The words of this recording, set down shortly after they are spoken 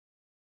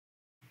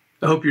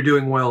I hope you're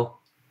doing well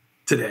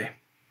today.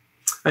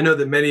 I know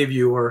that many of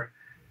you are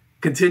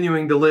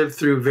continuing to live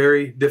through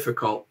very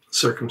difficult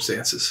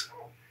circumstances.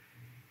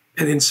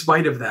 And in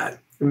spite of that,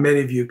 many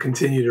of you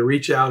continue to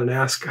reach out and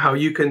ask how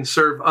you can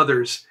serve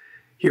others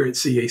here at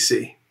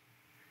CAC.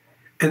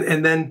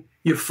 And then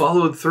you've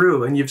followed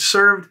through and you've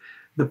served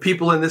the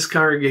people in this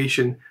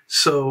congregation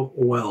so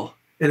well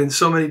and in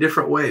so many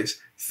different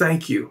ways.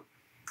 Thank you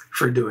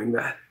for doing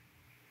that.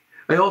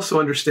 I also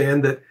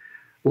understand that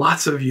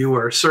lots of you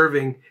are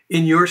serving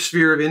in your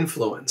sphere of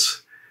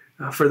influence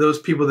for those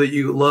people that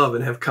you love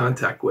and have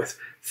contact with.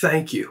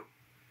 Thank you.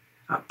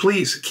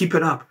 Please keep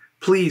it up.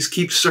 Please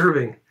keep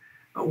serving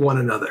one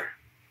another.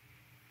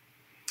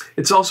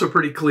 It's also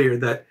pretty clear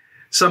that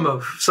some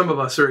of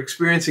us are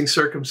experiencing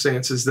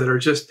circumstances that are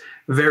just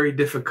very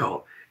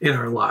difficult in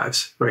our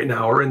lives right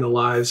now, or in the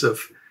lives of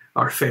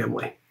our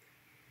family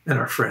and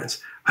our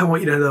friends. I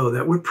want you to know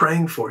that we're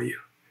praying for you.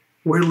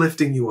 We're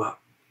lifting you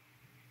up.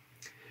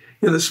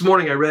 This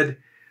morning I read a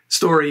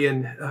story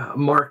in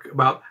Mark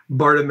about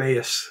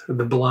Bartimaeus,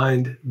 the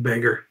blind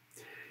beggar.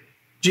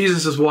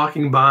 Jesus is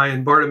walking by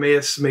and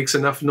Bartimaeus makes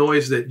enough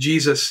noise that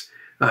Jesus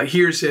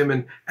hears him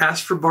and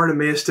asks for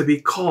Bartimaeus to be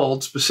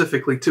called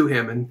specifically to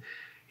him. And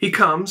he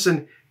comes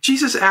and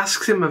Jesus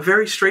asks him a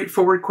very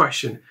straightforward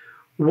question.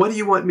 What do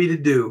you want me to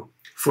do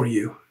for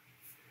you?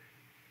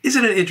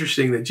 Isn't it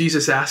interesting that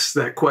Jesus asks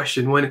that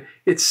question when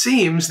it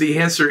seems the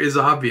answer is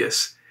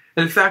obvious?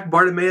 And in fact,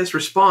 Bartimaeus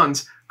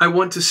responds, I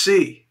want to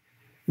see.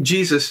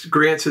 Jesus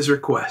grants his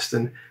request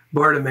and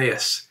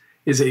Bartimaeus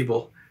is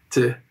able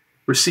to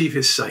receive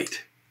his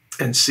sight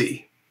and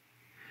see.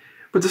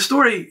 But the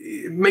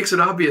story makes it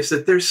obvious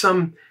that there's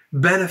some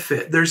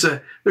benefit. There's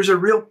a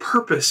real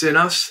purpose in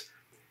us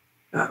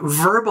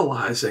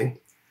verbalizing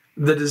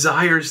the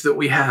desires that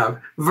we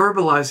have,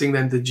 verbalizing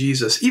them to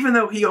Jesus, even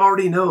though he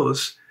already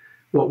knows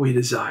what we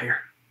desire.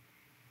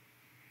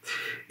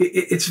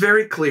 It's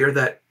very clear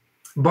that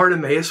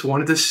Bartimaeus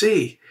wanted to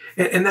see,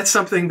 and that's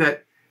something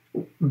that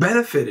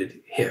benefited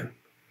him.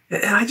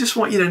 And I just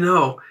want you to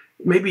know,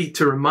 maybe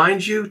to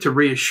remind you, to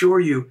reassure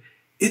you,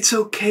 it's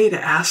okay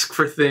to ask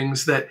for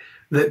things that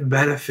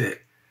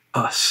benefit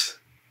us.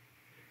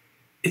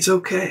 It's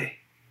okay.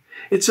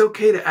 It's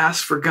okay to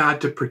ask for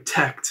God to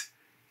protect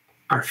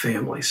our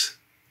families.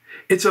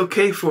 It's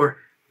okay for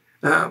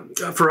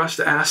us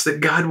to ask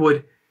that God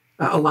would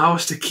allow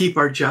us to keep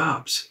our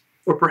jobs,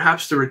 or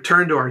perhaps to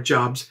return to our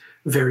jobs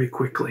very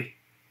quickly.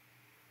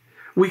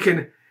 We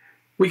can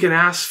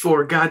ask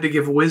for God to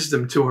give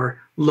wisdom to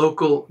our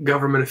local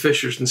government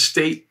officials and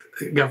state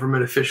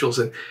government officials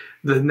and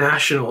the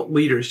national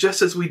leaders,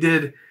 just as we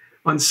did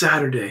on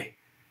Saturday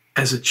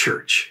as a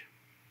church.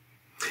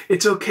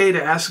 It's okay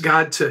to ask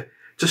God to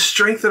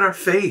strengthen our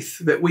faith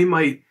that we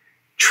might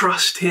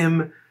trust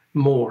him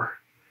more.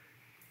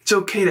 It's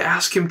okay to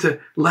ask him to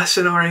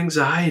lessen our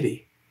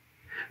anxiety.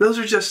 Those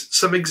are just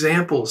some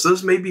examples.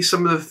 Those may be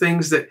some of the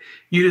things that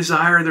you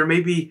desire. There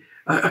may be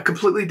a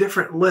completely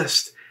different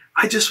list.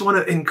 I just want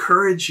to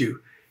encourage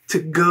you to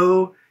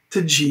go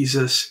to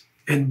Jesus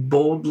and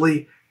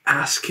boldly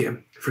ask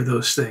him for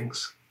those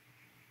things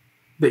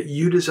that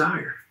you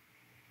desire.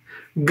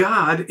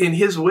 God, in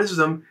his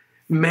wisdom,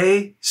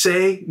 may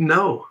say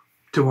no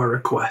to our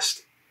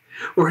request,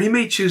 or he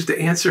may choose to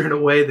answer in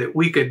a way that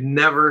we could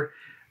never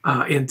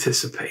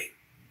anticipate.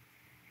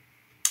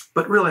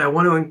 But really, I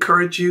want to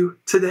encourage you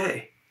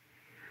today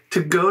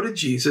to go to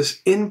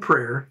Jesus in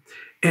prayer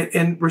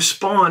and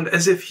respond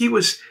as if he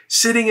was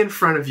sitting in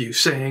front of you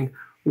saying,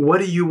 what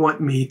do you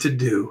want me to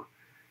do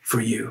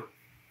for you?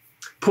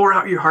 Pour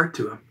out your heart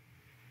to him.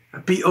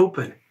 Be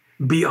open,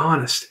 be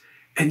honest,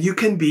 and you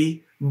can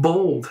be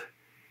bold.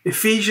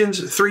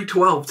 Ephesians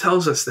 3:12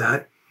 tells us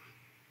that.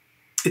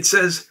 It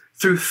says,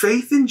 through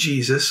faith in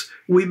Jesus,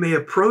 we may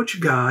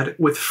approach God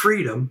with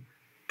freedom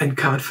and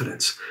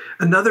confidence.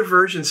 Another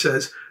version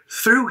says,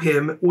 through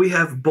him, we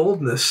have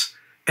boldness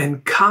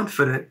and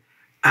confident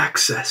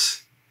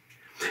access.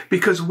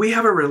 Because we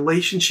have a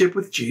relationship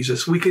with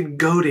Jesus, we can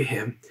go to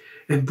him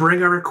and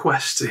bring our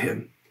requests to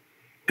him.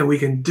 And we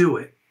can do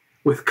it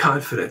with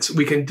confidence.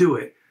 We can do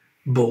it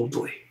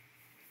boldly.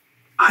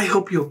 I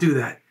hope you'll do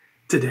that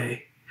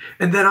today.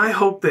 And then I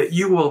hope that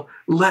you will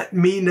let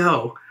me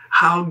know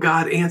how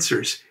God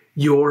answers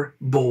your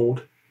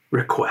bold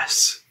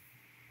requests.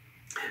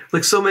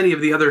 Like so many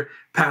of the other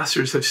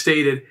pastors have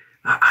stated,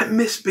 I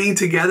miss being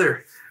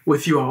together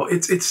with you all.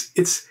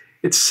 It's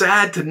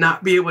sad to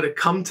not be able to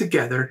come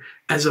together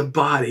as a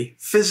body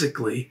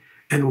physically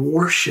and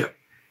worship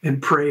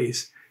and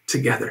praise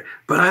together.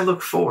 But I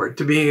look forward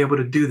to being able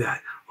to do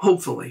that,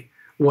 hopefully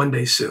one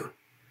day soon.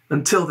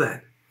 Until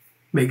then,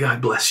 may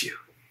God bless you.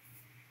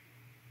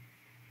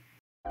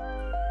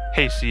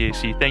 Hey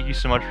CAC, thank you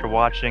so much for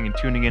watching and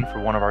tuning in for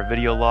one of our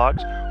video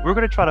logs. We're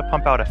going to try to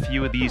pump out a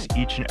few of these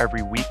each and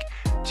every week.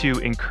 to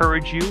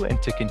encourage you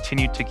and to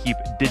continue to keep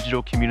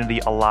digital community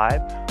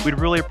alive. We'd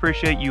really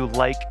appreciate you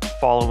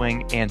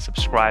following, and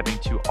subscribing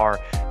to our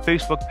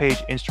Facebook page,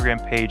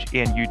 Instagram page,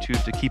 and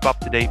YouTube to keep up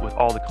to date with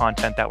all the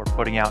content that we're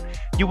putting out.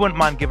 You wouldn't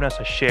mind giving us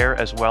a share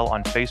as well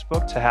on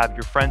Facebook to have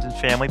your friends and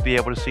family be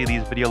able to see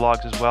these video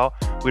logs as well.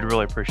 We'd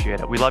really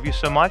appreciate it. We love you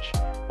so much.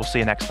 We'll see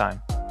you next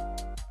time.